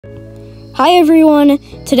Hi everyone,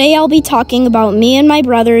 today I'll be talking about me and my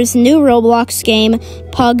brother's new Roblox game,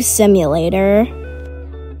 Pug Simulator.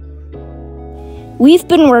 We've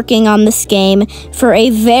been working on this game for a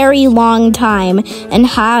very long time and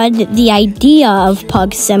had the idea of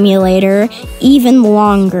Pug Simulator even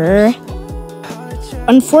longer.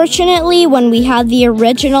 Unfortunately, when we had the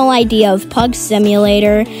original idea of Pug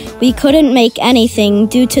Simulator, we couldn't make anything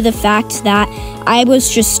due to the fact that I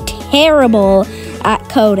was just terrible at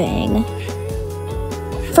coding.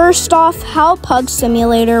 First off, how Pug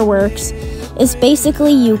Simulator works is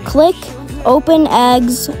basically you click, open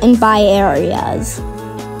eggs, and buy areas.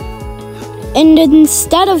 And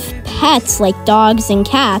instead of pets like dogs and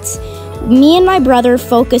cats, me and my brother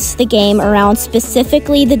focus the game around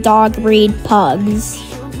specifically the dog breed pugs.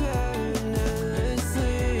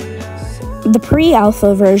 The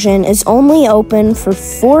pre-alpha version is only open for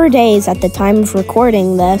 4 days at the time of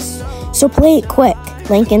recording this, so play it quick,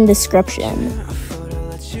 link in description.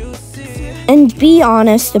 And be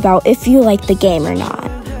honest about if you like the game or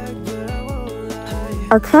not.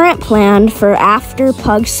 Our current plan for after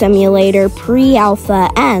Pug Simulator pre-alpha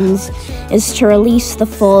ends is to release the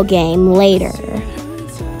full game later.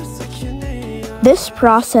 This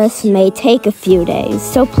process may take a few days,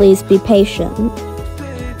 so please be patient.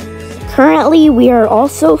 Currently, we are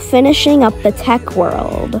also finishing up the tech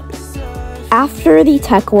world. After the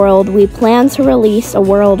tech world, we plan to release a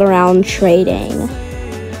world around trading.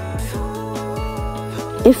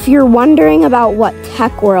 If you're wondering about what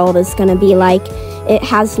Tech World is going to be like, it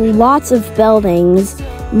has lots of buildings,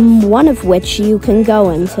 one of which you can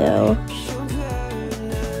go into.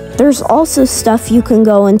 There's also stuff you can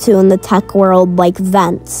go into in the Tech World, like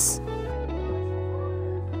vents.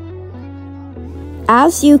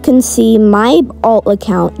 As you can see, my alt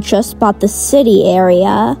account just bought the city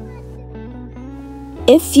area.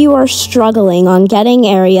 If you are struggling on getting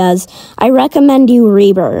areas, I recommend you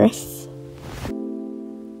Rebirth.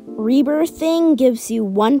 Rebirthing gives you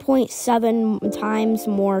 1.7 times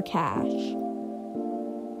more cash.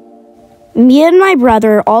 Me and my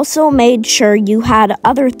brother also made sure you had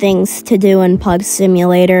other things to do in Pug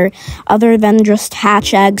Simulator other than just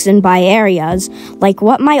hatch eggs and buy areas, like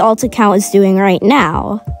what my alt account is doing right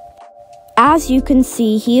now. As you can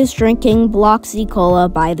see, he is drinking Bloxy Cola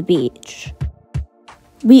by the beach.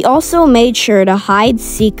 We also made sure to hide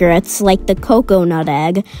secrets like the coconut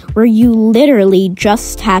egg, where you literally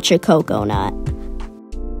just hatch a coconut.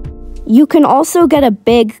 You can also get a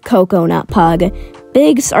big coconut pug.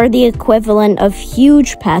 Bigs are the equivalent of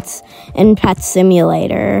huge pets in Pet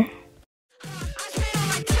Simulator.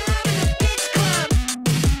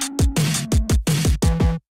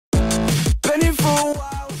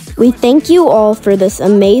 We thank you all for this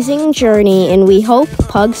amazing journey, and we hope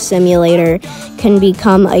Pug Simulator can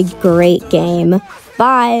become a great game.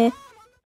 Bye!